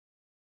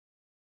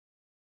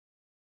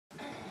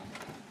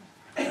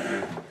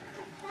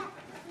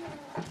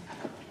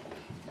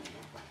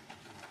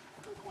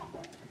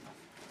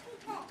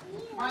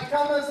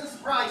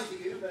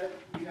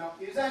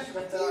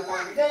instruments in our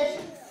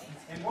congregation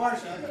in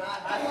worship. And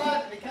I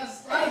thought,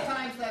 because a lot of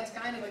times that's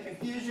kind of a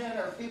confusion,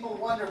 or people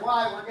wonder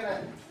why, we're going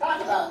to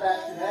talk about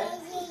that today.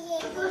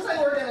 The first thing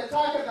we're going to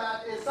talk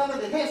about is some of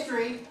the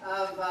history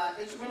of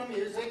instrumental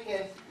music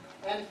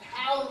and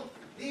how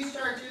these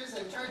churches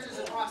and churches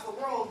across the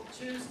world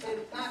choose to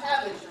not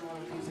have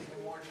instrumental music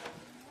in worship.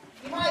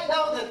 You might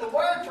know that the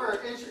word for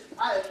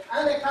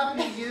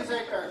unaccompanied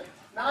music or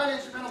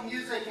non-instrumental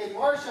music in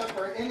worship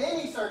or in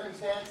any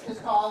circumstance is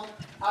called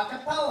a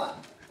cappella.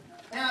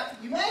 Now,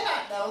 you may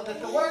not know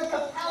that the word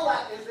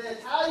cappella is the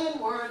Italian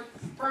word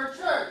for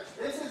church.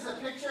 This is a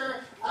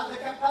picture of the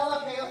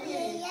Cappella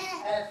Paleolini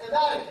at the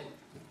Vatican.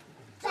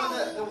 So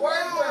the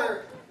word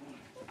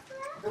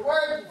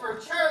for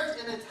church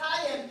in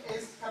Italian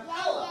is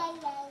cappella.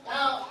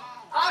 Now,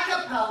 a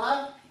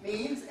cappella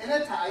means in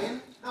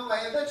Italian the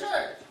way of the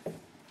church.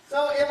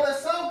 So it was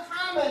so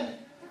common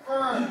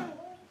for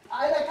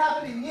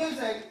unaccompanied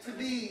music to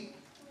be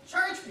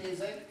church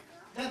music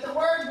that the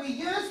word we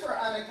use for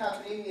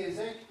unaccompanied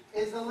music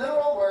is the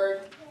literal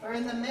word for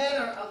in the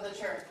manner of the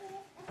church.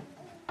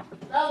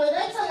 Now the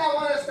next thing I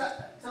want us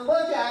to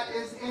look at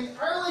is in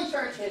early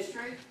church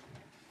history,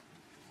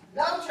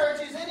 no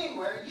churches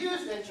anywhere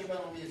used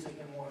instrumental music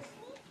in worship.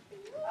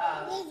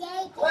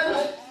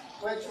 Clement,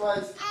 which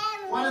was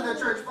one of the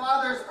church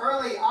fathers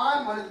early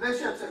on, one of the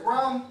bishops at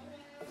Rome,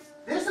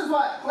 this is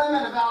what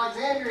Clement of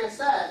Alexandria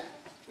said.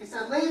 He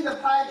said, "Leave the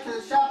pipe to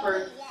the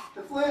shepherd,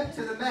 the flute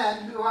to the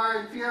men who are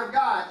in fear of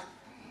God,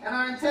 and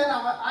are intent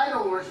on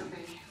idol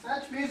worshiping.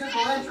 Such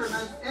musical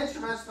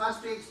instruments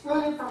must be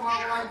excluded from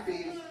our wine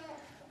feasts,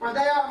 for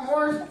they are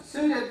more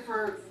suited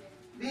for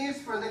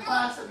the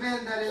class of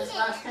men that is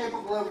less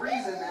capable of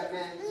reason than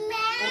men.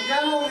 In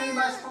general, we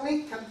must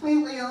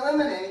completely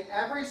eliminate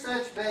every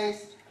such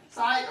bass,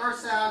 sight, or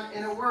sound,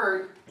 in a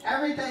word,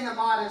 everything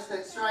immodest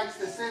that strikes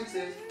the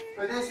senses,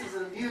 for this is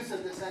an abuse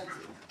of the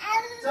senses."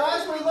 So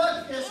as we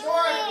look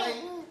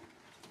historically,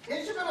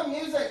 instrumental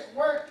music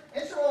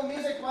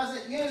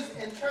wasn't used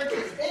in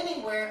churches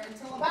anywhere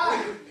until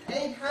about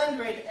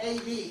 800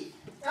 A.D.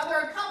 Now there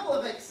are a couple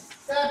of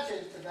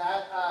exceptions to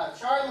that.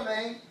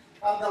 Charlemagne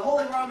of the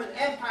Holy Roman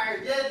Empire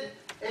did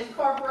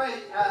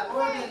incorporate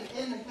organ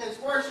in his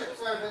worship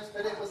service,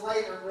 but it was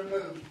later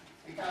removed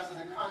because of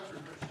the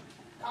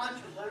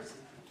controversy.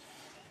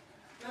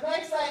 The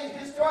next thing,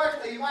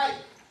 historically, you might,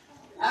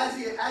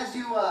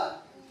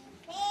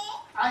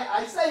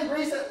 I say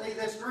recently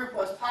this group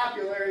was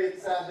popular.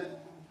 It's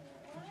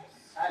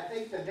I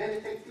think the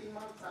Benedictine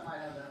monks, I might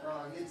have that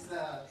wrong. It's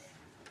the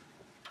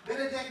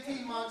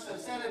Benedictine monks of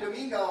Santo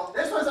Domingo.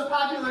 This was a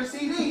popular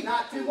CD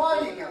not too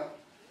long ago.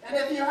 And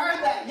if you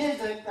heard that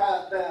music,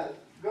 the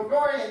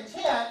Gregorian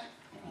chant,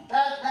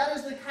 that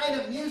is the kind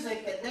of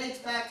music that dates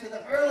back to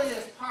the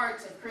earliest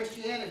parts of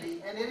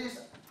Christianity, and it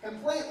is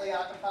completely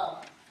a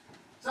cappella.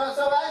 So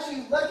as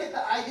you look at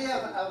the idea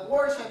of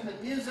worship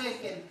and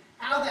music and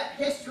how that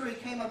history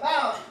came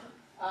about,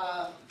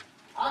 a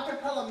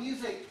cappella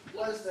music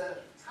was the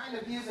kind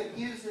of music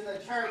used in the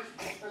church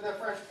for the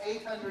first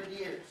 800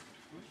 years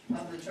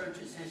of the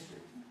church's history.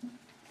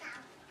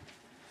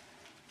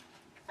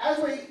 As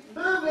we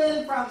move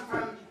in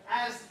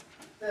as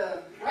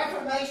the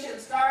Reformation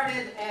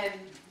started and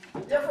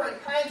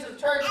different kinds of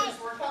churches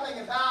were coming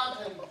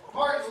about, and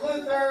Martin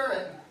Luther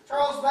and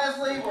Charles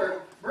Wesley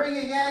were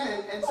bringing in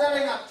and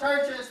setting up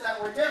churches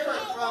that were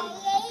different from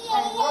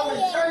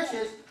Roman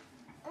churches,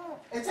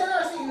 it's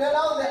interesting to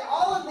know that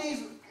all of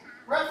these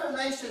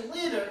Reformation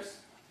leaders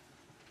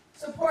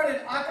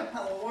supported a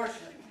cappella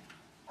worship.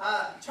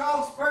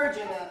 Charles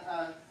Spurgeon,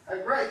 a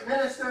great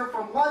minister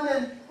from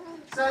London,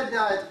 said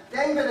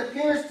David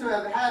appears to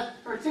have had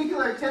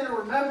particular tender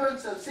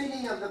remembrance of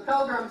singing of the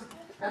pilgrims,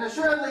 and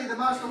assuredly the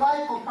most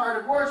delightful part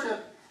of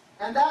worship,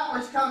 and that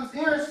which comes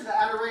nearest to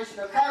the adoration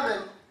of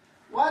heaven.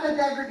 What a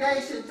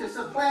degradation to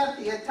supplant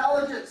the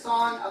intelligent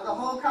song of the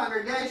whole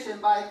congregation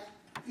by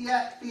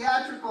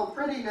theatrical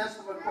prettiness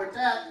of a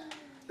quartet,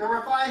 the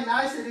refined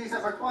niceties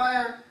of a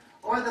choir,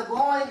 or the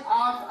blowing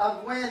off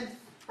of wind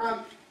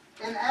from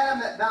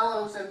inanimate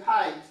bellows and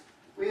pipes.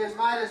 We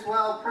might as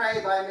well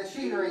pray by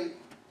machinery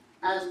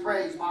as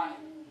praise by.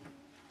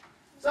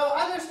 So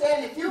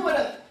understand, if you would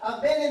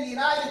have been in the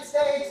United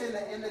States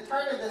in the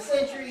turn of the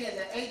century, in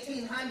the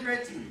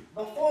 1800s,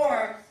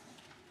 before,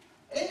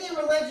 any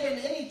religion,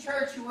 any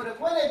church you would have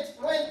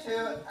went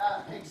to,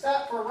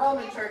 except for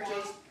Roman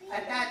churches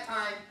at that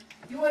time,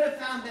 you would have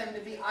found them to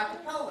be a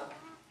cappella.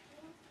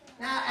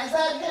 Now, as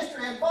that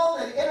history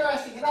unfolded,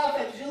 interesting enough,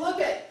 as you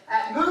look at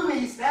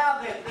movies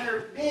now,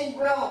 they're being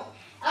real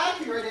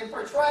accurate in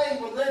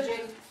portraying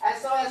religion. And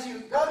so as you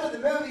go to the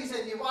movies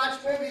and you watch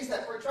movies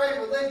that portray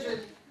religion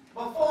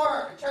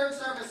before church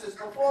services,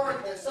 before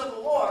the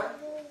Civil War,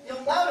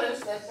 you'll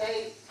notice that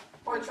they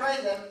portray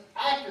them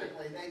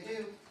accurately. They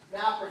do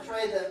now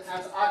portray them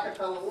as a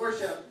cappella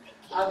worship.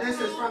 This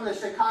is from the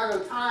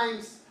Chicago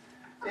Times.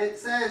 It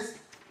says,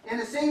 in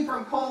a scene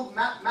from Cold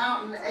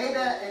Mountain,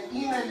 Ada and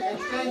Eamon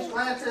exchange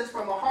glances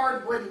from a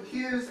hard wooden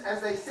pews as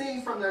they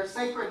sing from their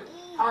sacred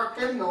harp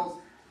hymnals.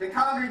 The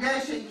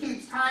congregation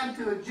keeps time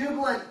to a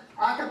jubilant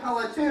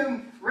acapella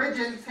tune,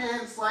 rigid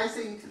hands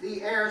slicing to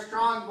the air,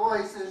 strong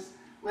voices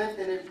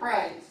lifted in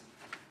praise.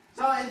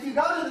 So if you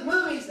go to the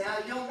movies now,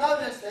 you'll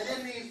notice that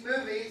in these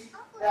movies,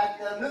 that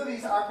the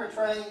movies are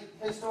portraying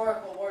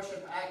historical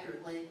worship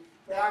accurately.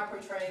 They are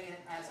portraying it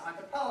as a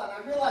cappella.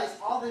 And I realize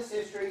all this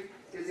history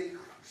is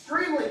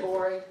extremely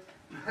boring,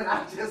 but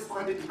I just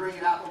wanted to bring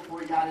it out before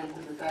we got into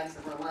the text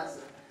of our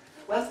lesson.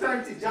 Let's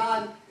turn to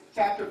John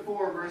chapter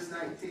 4, verse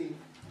 19.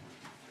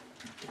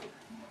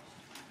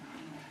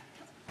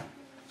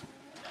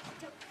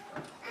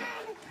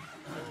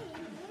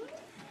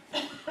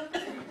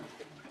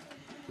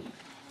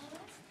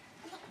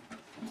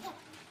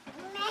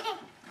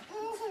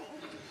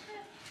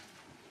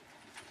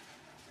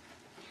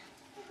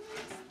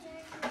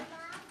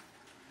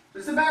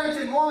 The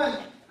Samaritan woman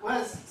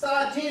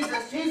saw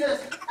Jesus.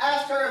 Jesus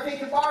asked her if he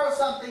could borrow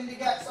something to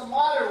get some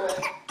water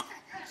with.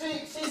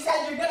 She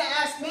said, "You're going to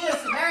ask me, a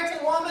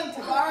Samaritan woman,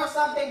 to borrow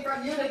something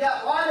from you to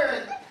get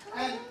water?"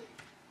 And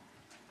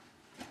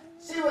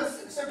she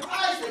was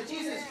surprised that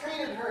Jesus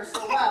treated her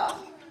so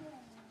well.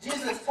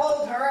 Jesus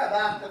told her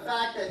about the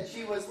fact that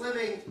she was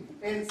living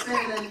in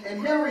sin.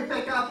 And here we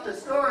pick up the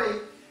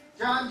story,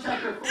 John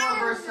chapter 4,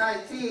 verse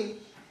 19.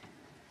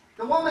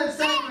 The woman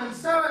said to him,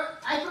 "Sir,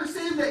 I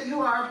perceive that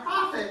you are a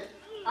prophet.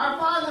 Our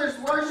fathers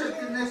worshipped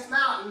in this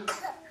mountain,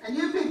 and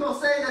you people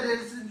say that it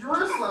is in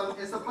Jerusalem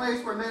is the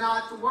place where men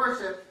ought to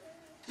worship."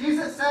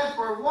 Jesus said,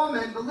 "For a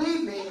woman,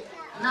 believe me,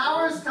 an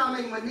hour is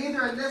coming when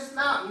neither in this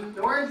mountain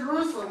nor in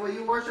Jerusalem will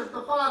you worship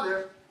the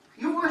Father.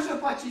 You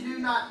worship what you do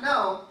not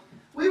know.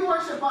 We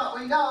worship what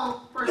we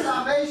know, for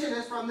salvation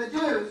is from the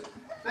Jews.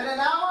 But an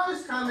hour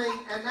is coming,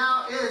 and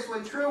now is,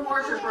 when true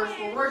worshipers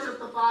will worship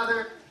the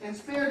Father in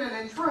spirit and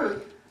in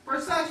truth. For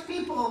such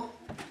people,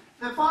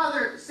 the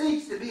Father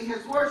seeks to be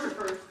his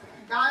worshipers.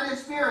 God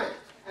is spirit,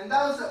 and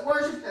those that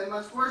worship him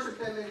must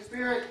worship him in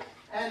spirit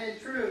and in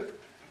truth."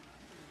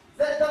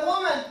 The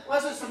woman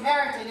was a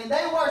Samaritan, and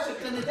they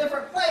worshipped in a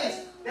different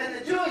place than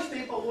the Jewish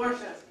people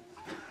worshipped.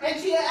 And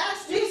she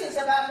asked Jesus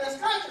about this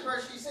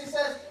controversy. She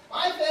says,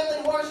 "My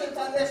family worships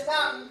on this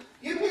mountain.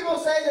 You people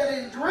say that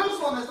in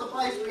Jerusalem is the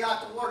place we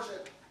ought to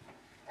worship."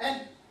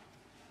 And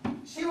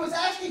she was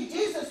asking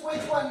Jesus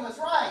which one was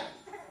right.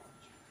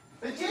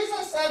 But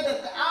Jesus said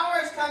that the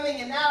hour is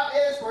coming and now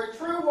is where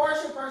true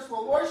worshipers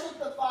will worship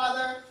the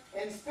Father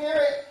in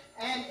spirit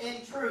and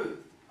in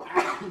truth.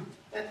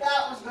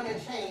 That was going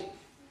to change.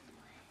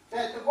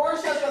 That the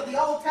worship of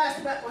the Old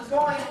Testament was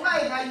going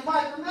away. Now you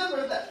might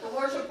remember that the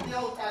worship of the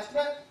Old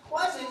Testament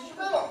was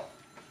instrumental.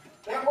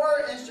 There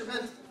were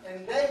instruments,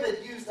 and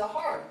David used the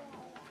harp.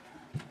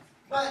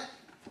 But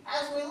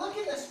as we look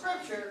in the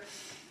Scripture,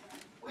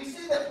 we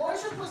see that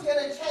worship was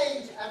going to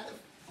change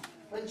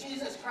when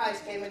Jesus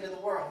Christ came into the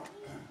world.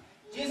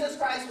 Jesus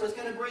Christ was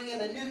going to bring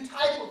in a new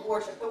type of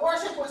worship. The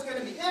worship was going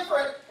to be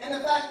different in the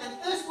fact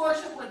that this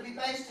worship would be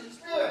based in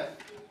spirit.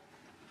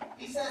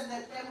 He says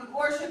that they would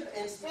worship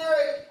in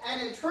spirit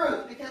and in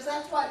truth, because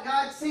that's what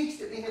God seeks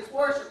to be his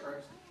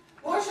worshipers.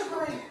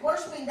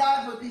 Worshiping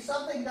God would be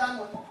something done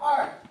with the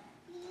heart,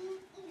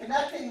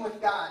 connecting with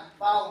God,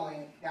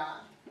 following God.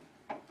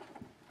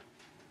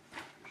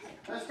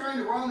 Let's turn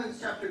to Romans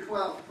chapter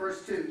 12,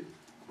 verse 2.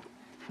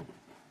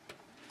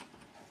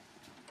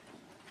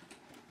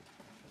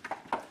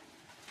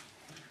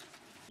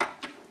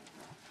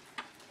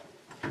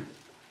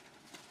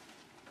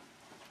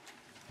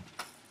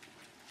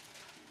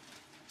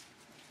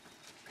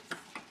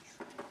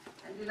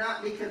 Do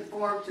not be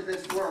conformed to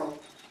this world,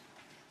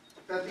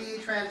 but be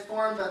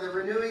transformed by the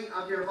renewing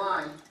of your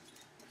mind,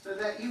 so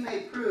that you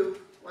may prove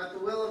what the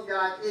will of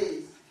God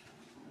is,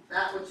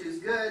 that which is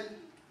good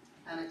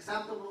and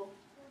acceptable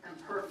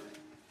and perfect.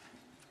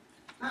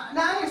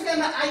 Now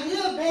understand, the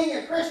idea of being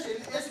a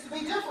Christian is to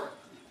be different.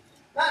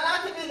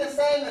 Not to be the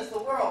same as the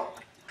world.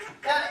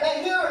 Now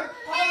here,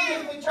 Paul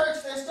gives the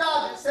church this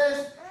job. It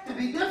says to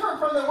be different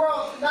from the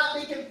world, to not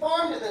be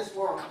conformed to this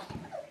world.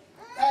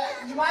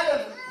 You might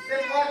have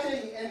been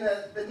watching in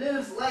the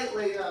news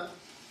lately.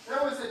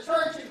 There was a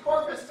church in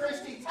Corpus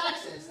Christi,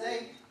 Texas.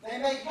 They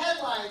made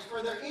headlines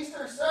for their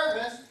Easter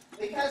service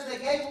because they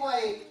gave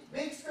away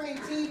big screen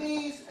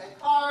TVs and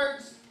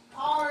cars,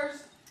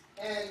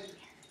 and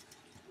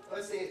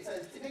let's see, it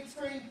says big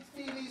screen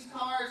TVs,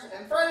 cars,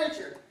 and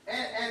furniture,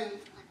 and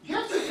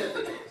gift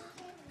certificates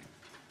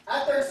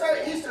at their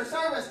Easter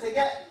service to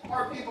get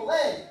more people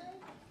in.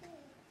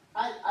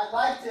 I'd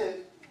like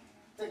to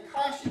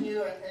caution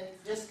you and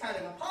just kind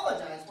of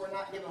apologize for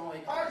not giving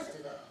away cars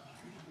today.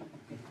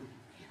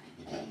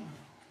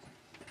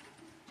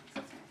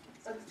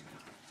 So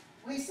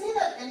we see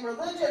that in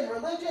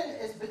religion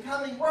is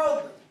becoming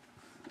worldly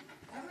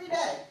every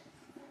day.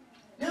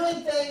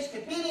 Doing things,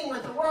 competing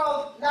with the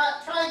world,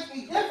 not trying to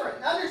be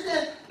different.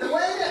 Understand, the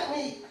way that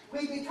we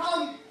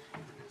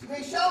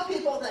show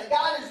people that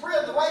God is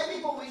real, the way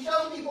we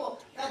show people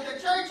that the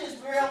church is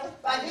real,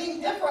 by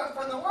being different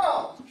from the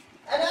world.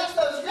 And as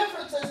those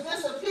differences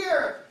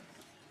disappear,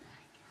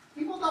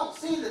 people don't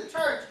see the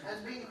church as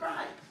being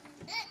Christ.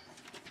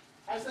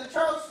 As the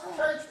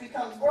church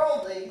becomes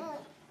worldly,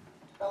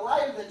 the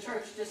light of the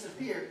church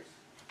disappears.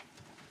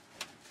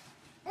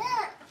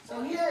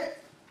 So here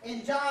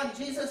in John,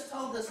 Jesus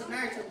told the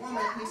Samaritan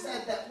woman, he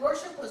said that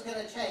worship was going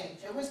to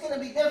change. It was going to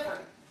be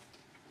different.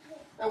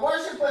 The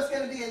worship was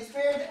going to be in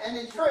spirit and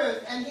in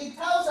truth. And he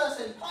tells us,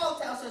 and Paul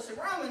tells us in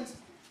Romans,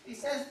 he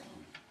says,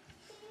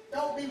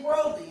 don't be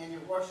worldly in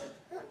your worship,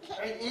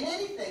 right? In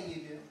anything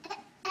you do.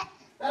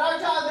 That our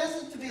job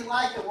isn't to be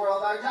like the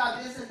world. Our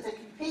job isn't to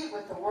compete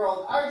with the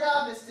world. Our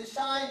job is to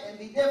shine and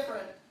be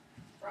different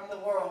from the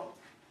world.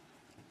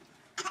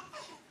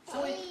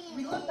 So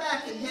we look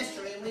back in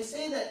history and we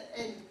see that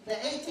in the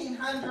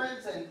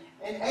 1800s and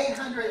in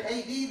 800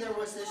 AD there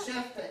was a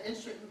shift to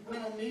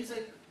instrumental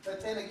music.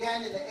 But then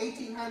again in the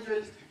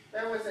 1800s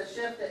there was a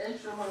shift to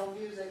instrumental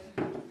music.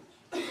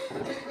 We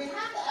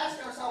have to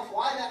ask ourselves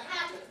why that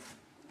happened.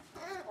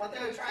 What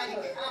they were trying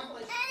to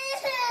accomplish.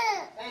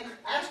 And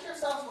ask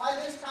yourselves why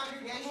this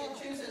congregation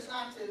chooses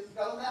not to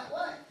go that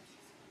way.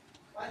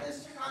 Why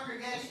this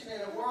congregation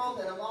in a world,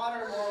 in a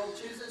modern world,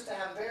 chooses to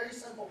have very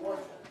simple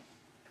worship.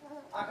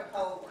 A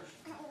cappella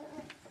worship.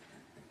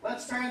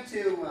 Let's turn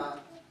to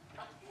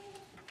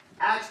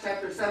Acts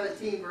chapter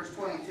 17, verse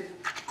 22.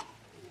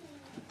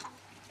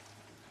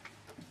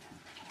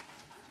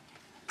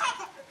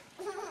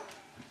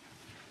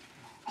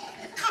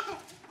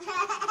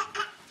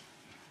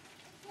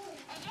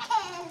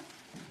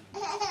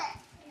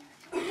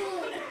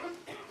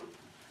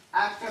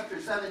 Acts chapter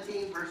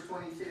 17, verse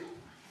 22.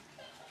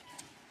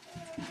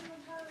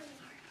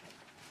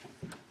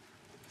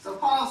 So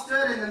Paul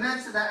stood in the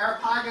midst of the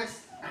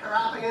Areopagus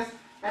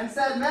and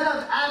said, Men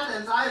of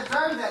Athens, I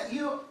observe that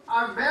you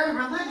are very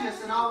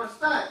religious in all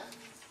respects.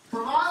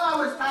 For while I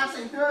was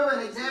passing through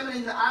and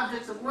examining the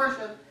objects of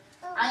worship,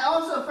 I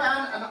also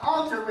found an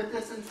altar with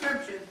this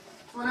inscription,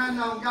 to an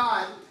unknown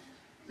God.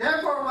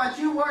 Therefore what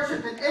you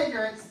worship in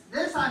ignorance,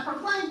 this I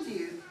proclaim to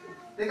you.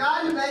 The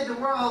God who made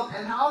the world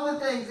and all the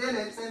things in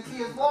it, since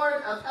he is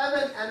Lord of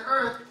heaven and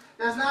earth,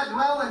 does not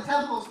dwell in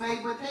temples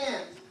made with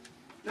hands.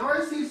 Nor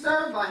is he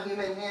served by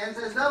human hands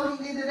as though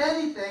he needed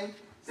anything,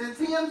 since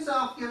he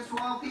himself gives to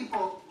all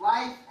people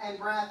life and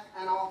breath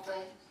and all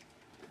things.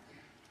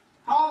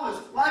 Paul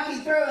was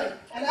walking through it,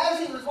 and as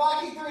he was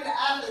walking through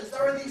to Athens,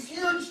 there were these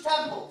huge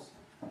temples,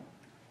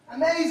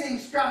 amazing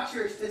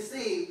structures to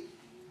see,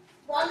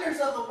 wonders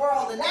of the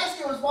world. And as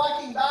he was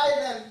walking by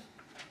them,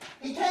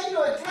 he came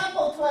to a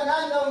temple to an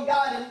unknown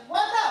God, and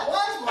what that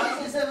was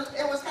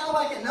it was kind of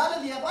like a none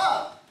of the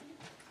above.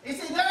 You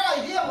see, their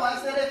idea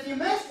was that if you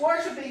missed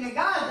worshiping a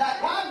God,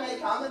 that God may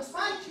come and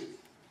smite you.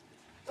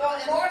 So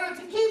in order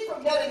to keep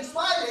from getting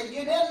smited,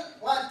 you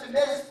didn't want to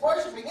miss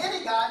worshiping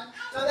any God,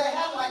 so they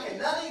had like a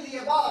none of the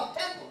above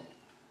temple.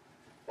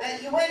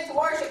 That you went to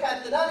worship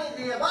at the none of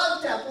the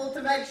above temple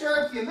to make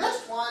sure if you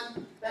missed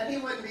one, that he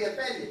wouldn't be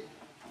offended.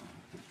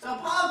 So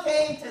Paul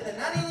came to the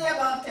none of the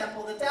above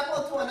temple, the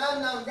temple to an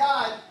unknown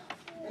God,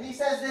 and he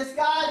says, this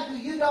God who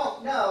you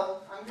don't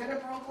know, I'm going to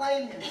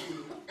proclaim him to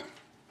you.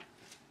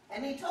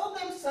 And he told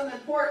them some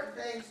important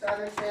things to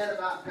understand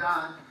about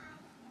God.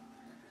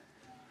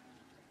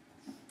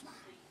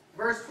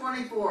 Verse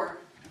 24,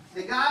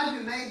 the God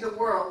who made the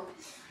world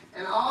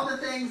and all the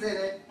things in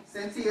it,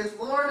 since he is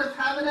Lord of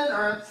heaven and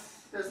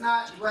earth, does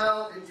not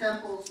dwell in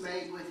temples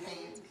made with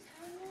hands.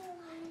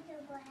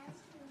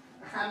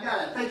 I've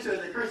got a picture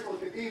of the Crystal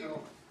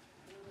Cathedral.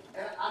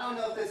 And I don't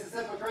know if this is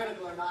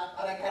hypocritical or not,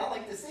 but I kind of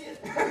like to see it.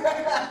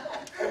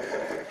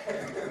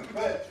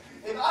 But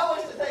if I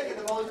was to think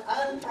of the most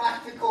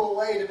unpractical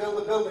way to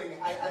build a building,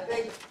 I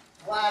think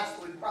glass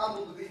would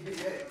probably be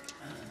it.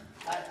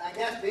 I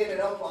guess being in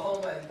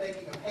Oklahoma and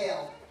thinking of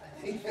hail,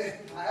 I think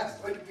that glass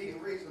would be a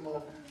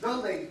reasonable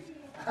building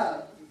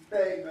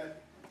thing.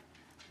 But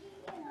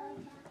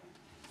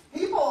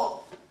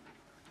people,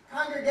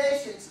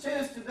 congregations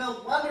choose to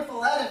build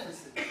wonderful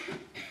edifices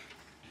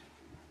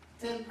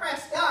to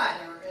impress God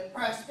or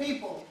impress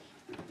people,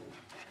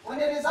 when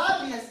it is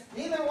obvious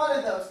neither one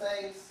of those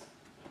things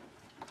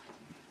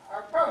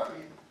are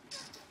appropriate.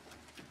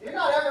 You're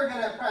not ever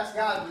going to impress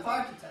God with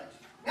architecture.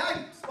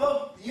 God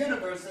spoke the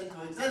universe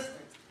into existence.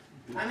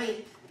 I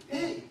mean,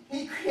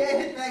 He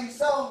created things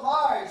so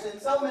large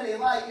and so many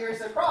light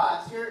years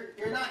across,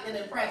 you're not going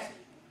to impress Him.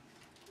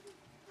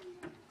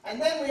 And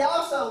then we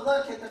also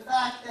look at the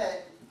fact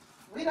that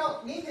we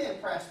don't need to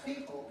impress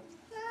people.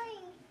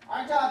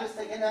 Our job is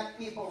to connect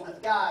people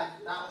with God,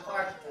 not with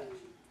architecture.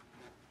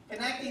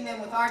 Connecting them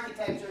with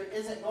architecture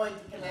isn't going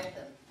to connect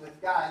them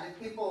with God. If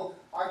people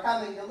are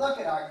coming to look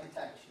at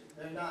architecture,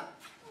 they're not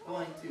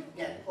going to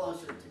get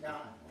closer to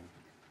God.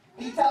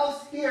 He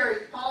tells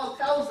here, Paul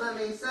tells them,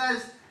 he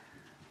says,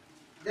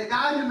 the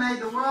God who made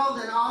the world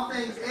and all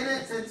things in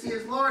it, since he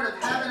is Lord of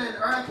heaven and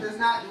earth, does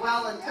not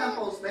dwell in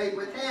temples made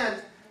with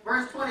hands.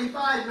 Verse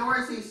 25, nor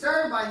is he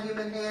served by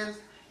human hands,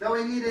 though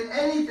he needed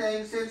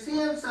anything, since he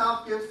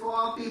himself gives to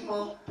all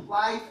people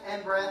life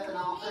and breath and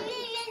all things.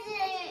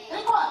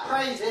 Think what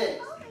praise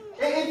is.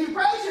 If you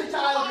praise your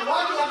child, you're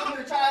walking up to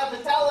your child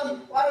to tell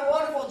him what a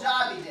wonderful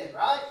job he did,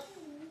 right?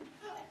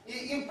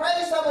 You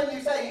praise someone,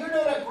 you say, you're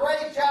doing a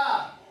great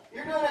job.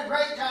 You're doing a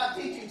great job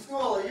teaching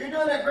school, or you're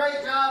doing a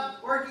great job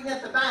working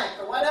at the bank,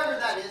 or whatever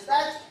that is.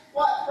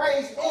 what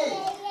praise is.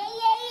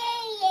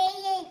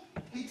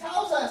 He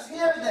tells us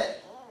here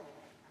that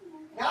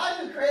God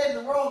who created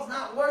the world is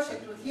not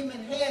worshipped with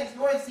human hands,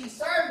 nor is he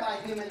served by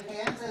human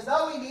hands as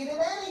though he needed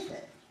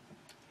anything.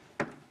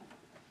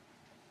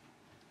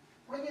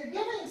 When you're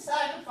giving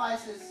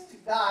sacrifices to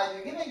God,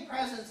 you're giving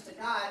presents to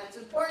God, it's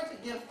important to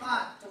give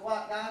thought to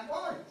what God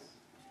wants,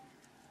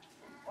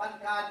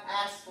 what God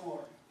asks for.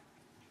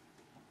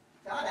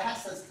 God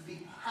asks us to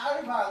be,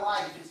 part of our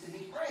life is to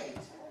be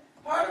praised.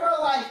 Part of our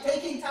life,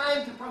 taking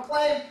time to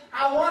proclaim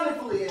how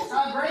wonderful he is,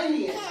 how great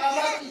he is, how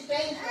much he's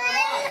changed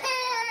our life.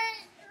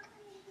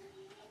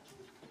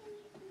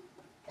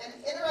 And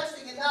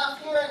interesting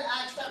enough, here in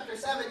Acts chapter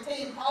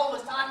 17, Paul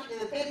was talking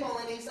to the people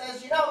and he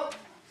says, you know,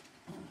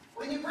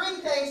 when you bring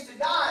things to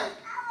God,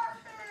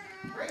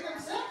 bring them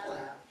simply.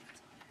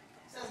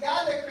 He says,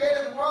 God that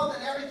created the world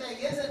and everything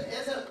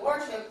isn't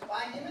worshipped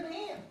by human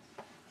hands.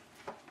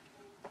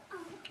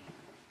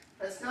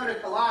 Let's go to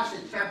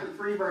Colossians chapter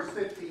 3, verse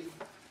 15.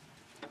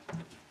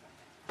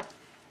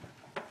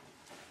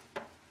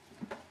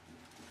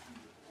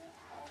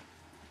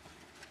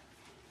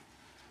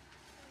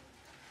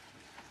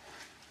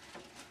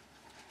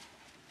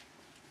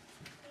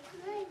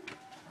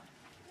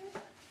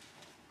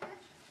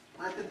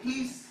 Let the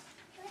peace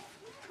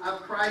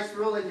of Christ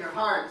rule in your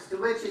hearts, to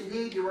which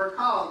indeed you were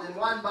called in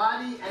one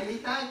body, and be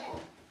thankful.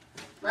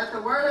 Let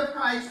the word of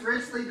Christ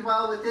richly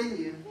dwell within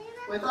you,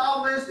 with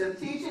all wisdom,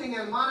 teaching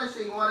and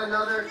admonishing one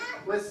another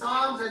with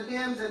psalms and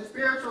hymns and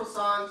spiritual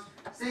songs,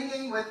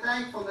 singing with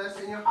thankfulness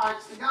in your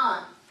hearts to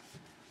God.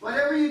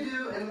 Whatever you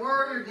do in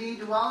word or deed,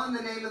 do all in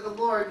the name of the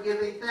Lord,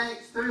 giving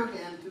thanks through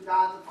him to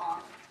God the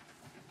Father.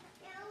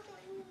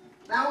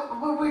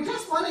 Now, we're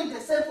just wanting to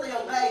simply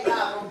obey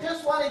God. We're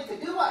just wanting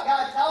to do what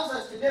God tells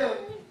us to do.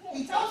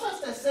 He tells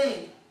us to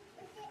sing.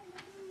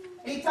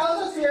 He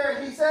tells us here,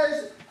 he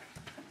says,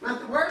 let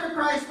the word of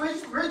Christ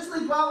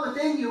richly dwell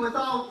within you with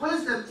all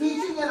wisdom,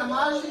 teaching and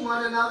admonishing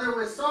one another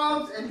with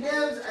psalms and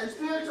hymns and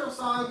spiritual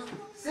songs,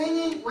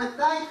 singing with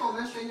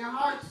thankfulness in your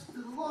hearts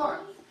to the Lord.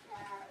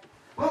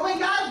 When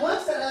God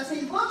looks at us,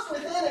 he looks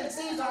within and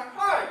sees our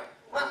heart.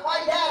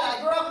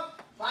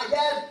 My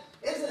dad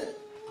isn't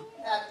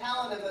that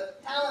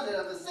talented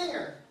of a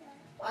singer.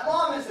 My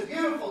mom is a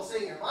beautiful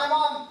singer. My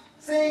mom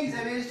sings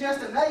and it's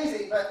just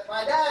amazing, but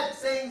my dad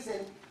sings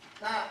and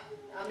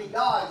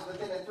dogs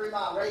within a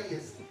 3-mile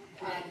radius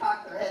kind of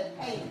cock their head in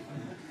pain.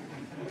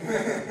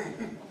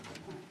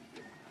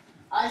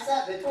 I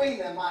sat between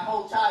them my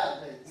whole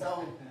childhood,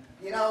 so,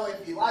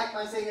 if you like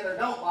my singing or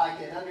don't like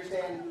it,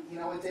 understand,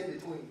 it's in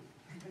between.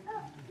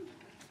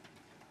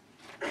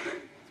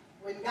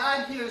 When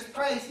God hears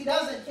praise, he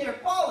doesn't hear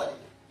quality.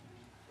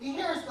 He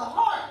hears the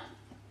heart.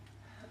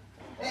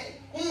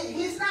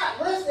 He's not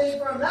listening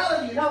for a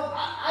melody.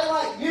 I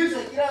like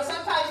music.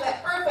 Sometimes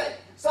that perfect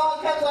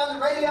song comes on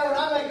the radio and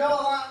I may go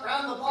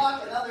around the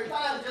block another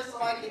time just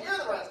so I can hear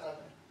the rest of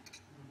it.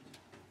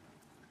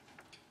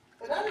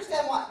 But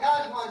understand what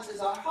God wants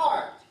is our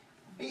heart.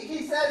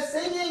 He says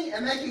singing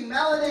and making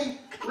melody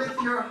with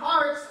your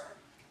hearts,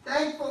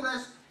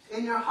 thankfulness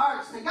in your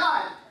hearts to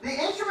God. The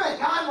instrument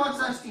God wants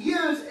us to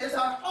use is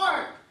our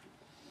heart.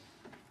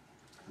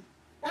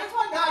 That's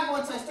what God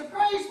wants us to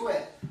praise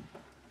with.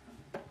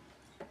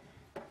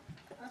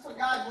 That's what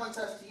God wants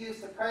us to use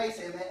to praise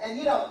him.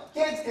 And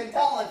kids can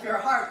tell if you're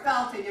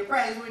heartfelt in your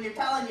praise when you're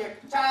telling your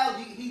child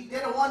he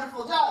did a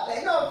wonderful job.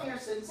 They know if you're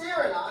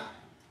sincere or not.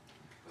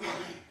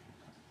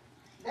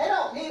 They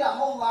don't need a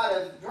whole lot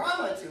of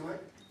drama to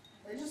it.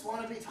 They just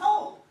want to be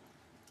told.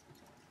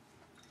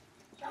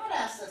 God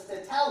asks us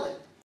to tell him,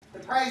 to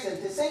praise him,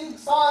 to sing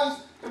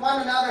songs to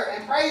one another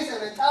and praise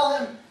him and tell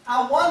him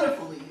how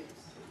wonderful he is.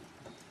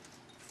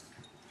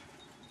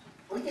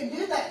 We can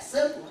do that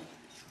simply.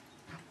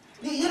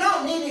 You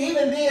don't need to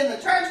even be in the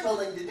church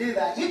building to do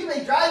that. You can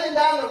be driving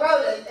down the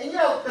road and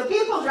the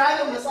people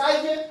driving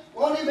beside you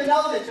won't even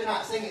know that you're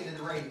not singing to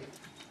the radio.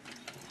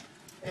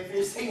 If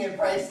you're singing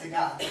praise to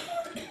God.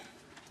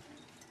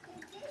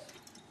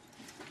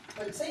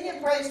 But singing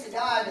praise to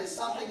God is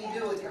something you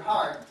do with your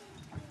heart.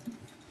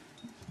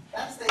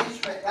 That's the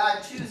instrument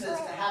God chooses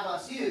to have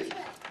us use.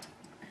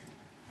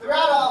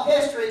 Throughout all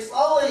history,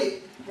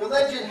 slowly,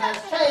 religion has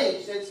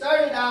changed. It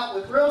started out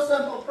with real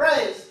simple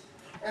praise,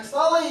 and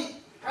slowly,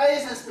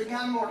 praise has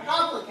become more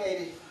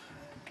complicated,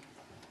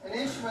 and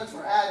instruments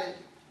were added.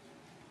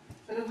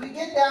 But if we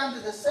get down to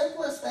the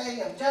simplest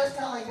thing of just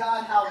telling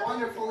God how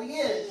wonderful he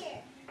is,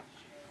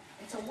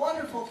 it's a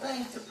wonderful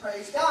thing to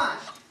praise God.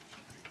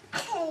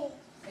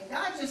 And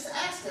God just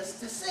asked us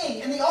to sing.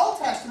 In the Old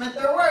Testament,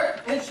 there were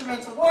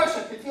instruments of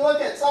worship. If you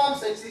look at Psalm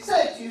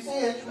 66, you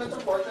see instruments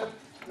of worship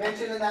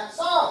mentioned in that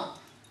psalm.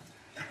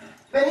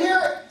 But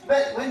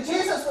when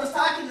Jesus was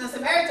talking to the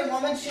Samaritan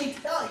woman, he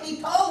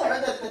told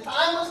her that the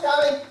time was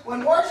coming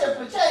when worship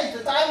would change.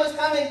 The time was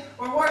coming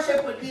when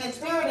worship would be in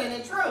spirit and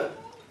in truth.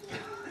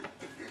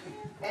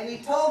 And he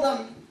told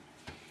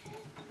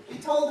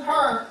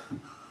her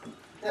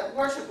that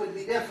worship would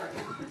be different.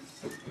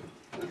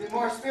 It would be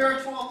more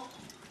spiritual.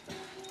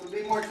 It would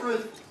be more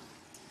truthful.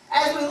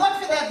 as we look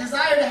for that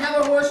desire to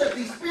have our worship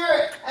be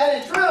spirit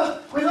and in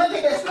truth, we look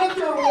at the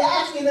Scripture and we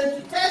ask in the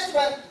New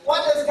Testament,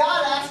 what does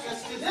God ask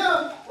us to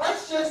do?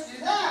 Let's just do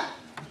that.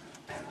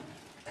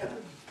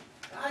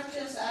 God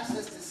just asks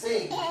us to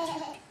sing.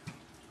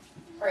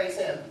 Praise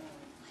Him.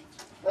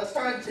 Let's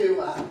turn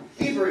to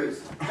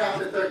Hebrews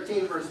chapter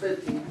 13, verse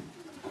 15.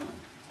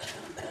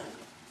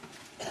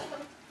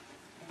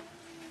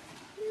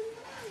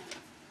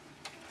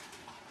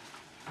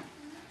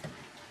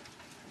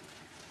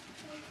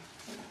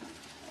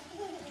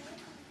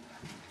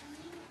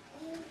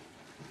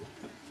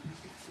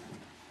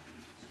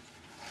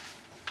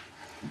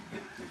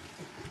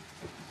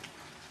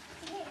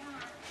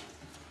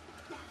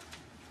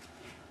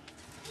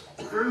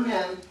 Through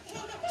Him,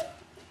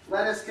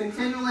 let us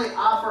continually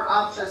offer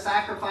up the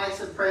sacrifice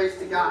of praise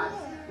to God.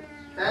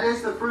 That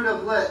is the fruit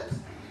of lips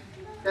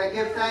that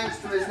give thanks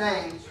to His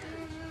name.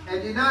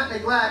 And do not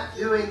neglect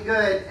doing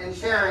good and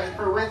sharing,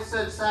 for with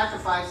such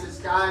sacrifices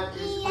God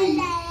is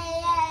pleased.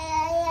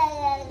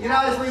 You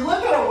know, as we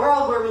look at a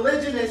world where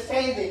religion is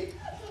changing,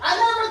 I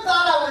never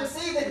thought I would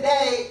see the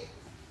day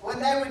when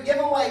they would give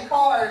away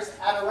cars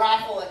at a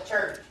raffle at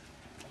church.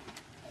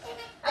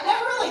 I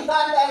never really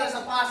thought that as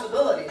a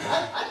possibility.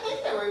 I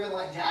think they were even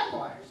like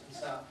Jaguars and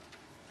stuff.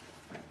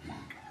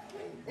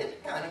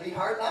 It'd kind of be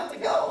hard not to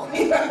go.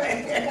 Get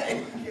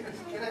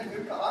a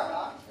new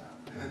car.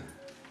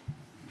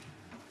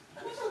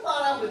 I never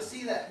thought I would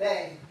see that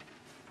day.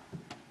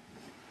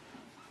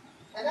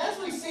 And as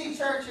we see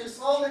churches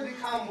slowly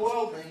become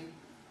worldly,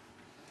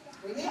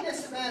 we need to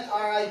cement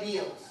our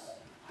ideals.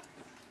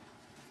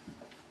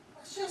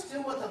 Let's just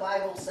do what the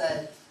Bible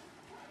says.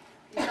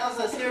 He tells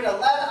us here to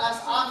let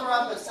us offer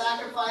up a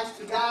sacrifice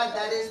to God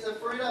that is the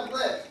fruit of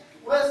lips.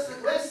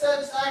 With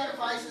such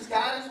sacrifices,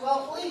 God is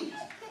well pleased.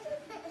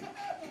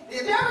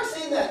 Have you ever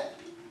seen the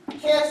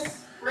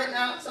kiss written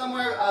out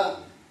somewhere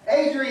of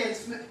Adrian,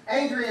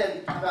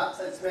 I about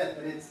said Smith,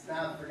 but it's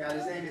now I forgot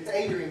his name. It's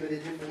Adrian, but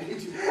it's different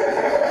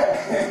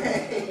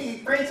Adrian. He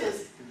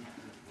preaches.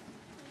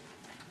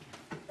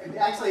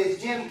 Actually,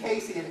 it's Jim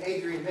Casey in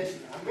Adrian,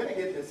 Michigan. I'm going to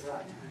get this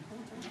right.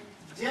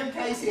 Jim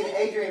Casey in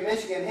Adrian,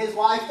 Michigan. His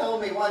wife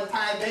told me one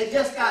time they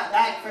just got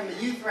back from the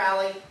youth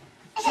rally.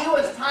 She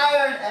was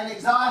tired and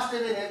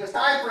exhausted, and it was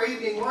time for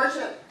evening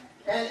worship.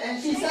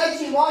 And she said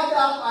she walked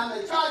up on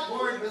the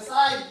chalkboard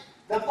beside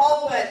the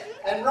pulpit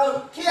and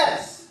wrote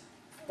 "kiss"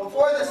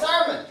 before the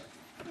sermon.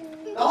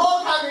 The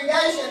whole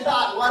congregation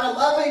thought, what a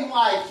loving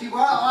wife. She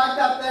walked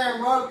up there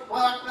and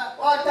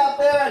walked up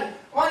there and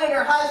wanted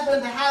her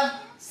husband to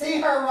see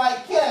her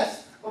write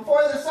 "kiss"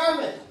 before the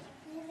sermon.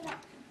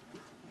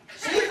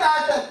 She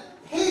thought that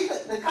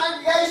the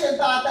congregation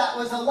thought that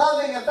was a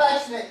loving,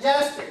 affectionate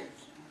gesture.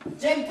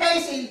 Jim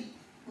Casey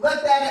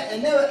looked at it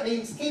and knew it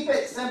means keep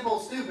it simple,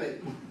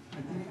 stupid.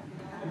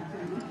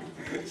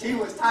 She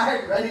was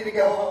tired, ready to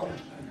go home.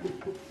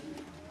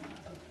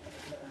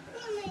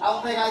 I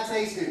don't think I'd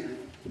say stupid.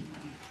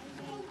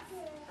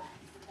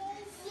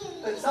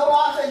 But so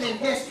often in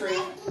history,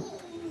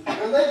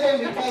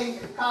 religion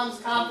becomes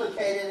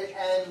complicated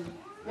and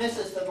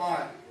misses the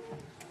mark.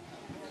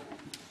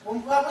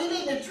 What we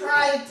need to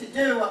try to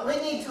do, what we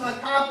need to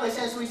accomplish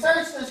as we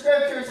search the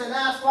Scriptures and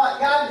ask what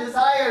God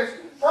desires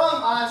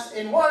from us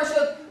in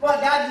worship, what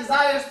God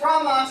desires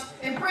from us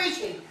in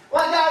preaching,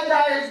 what God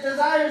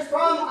desires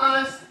from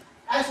us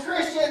as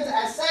Christians,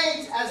 as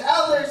saints, as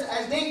elders,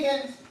 as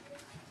deacons.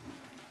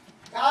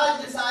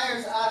 God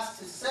desires us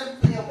to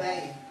simply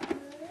obey.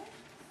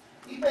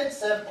 Keep it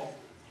simple.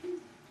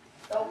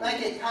 Don't make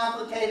it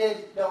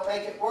complicated. Don't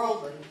make it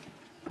worldly.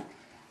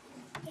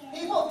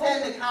 People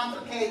tend to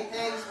complicate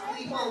things.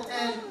 People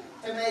tend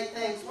to make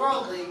things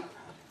worldly.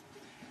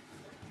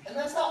 And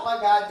that's not what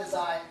God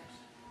desires.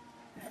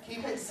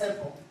 Keep it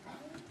simple.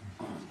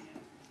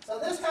 So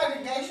this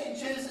congregation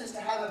chooses to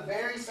have a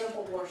very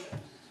simple worship.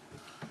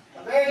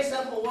 A very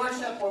simple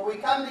worship where we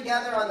come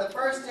together on the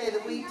first day of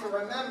the week to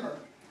remember.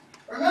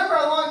 Remember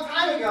a long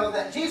time ago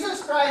that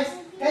Jesus Christ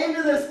came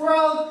to this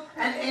world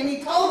and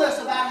He told us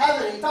about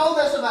heaven. He told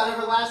us about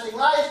everlasting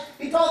life.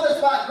 He told us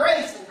about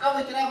grace and how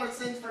we can have our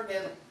sins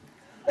forgiven.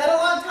 That a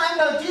long time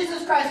ago,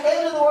 Jesus Christ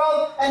came to the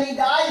world and He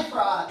died for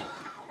us.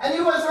 And He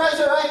was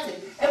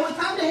resurrected. And we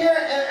come to here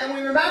and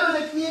we remember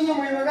the communion,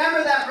 we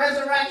remember that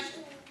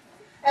resurrection.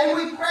 And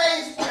we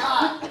praise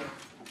God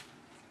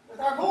with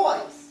our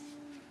voice,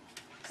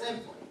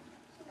 simply.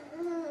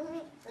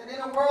 And in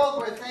a world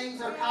where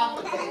things are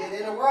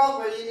complicated, in a world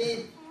where you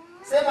need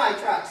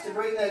semi-trucks to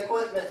bring the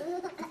equipment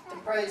to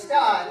praise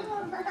God,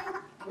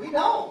 we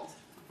don't.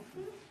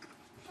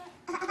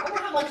 I wonder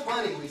how much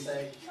money we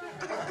save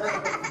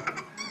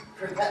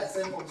for that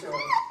simple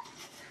choice.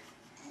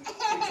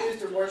 We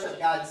choose to worship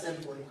God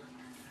simply,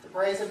 to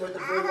praise Him with the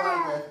fruit of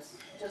our lips,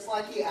 just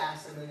like He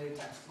asks in the New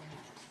Testament.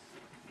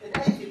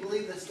 Today, if you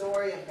believe the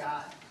story of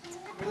God, you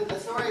believe the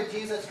story of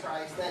Jesus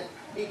Christ, that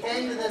He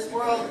came to this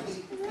world,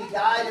 He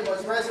died and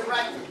was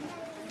resurrected.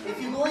 If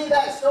you believe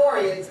that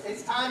story,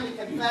 it's time to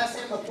confess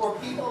Him before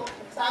people.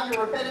 It's time to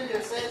repent of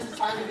your sins. It's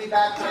time to be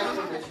baptized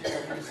in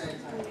your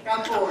sins.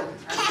 Come forward.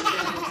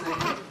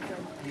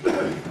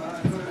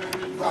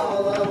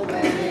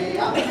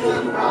 up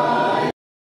to Christ.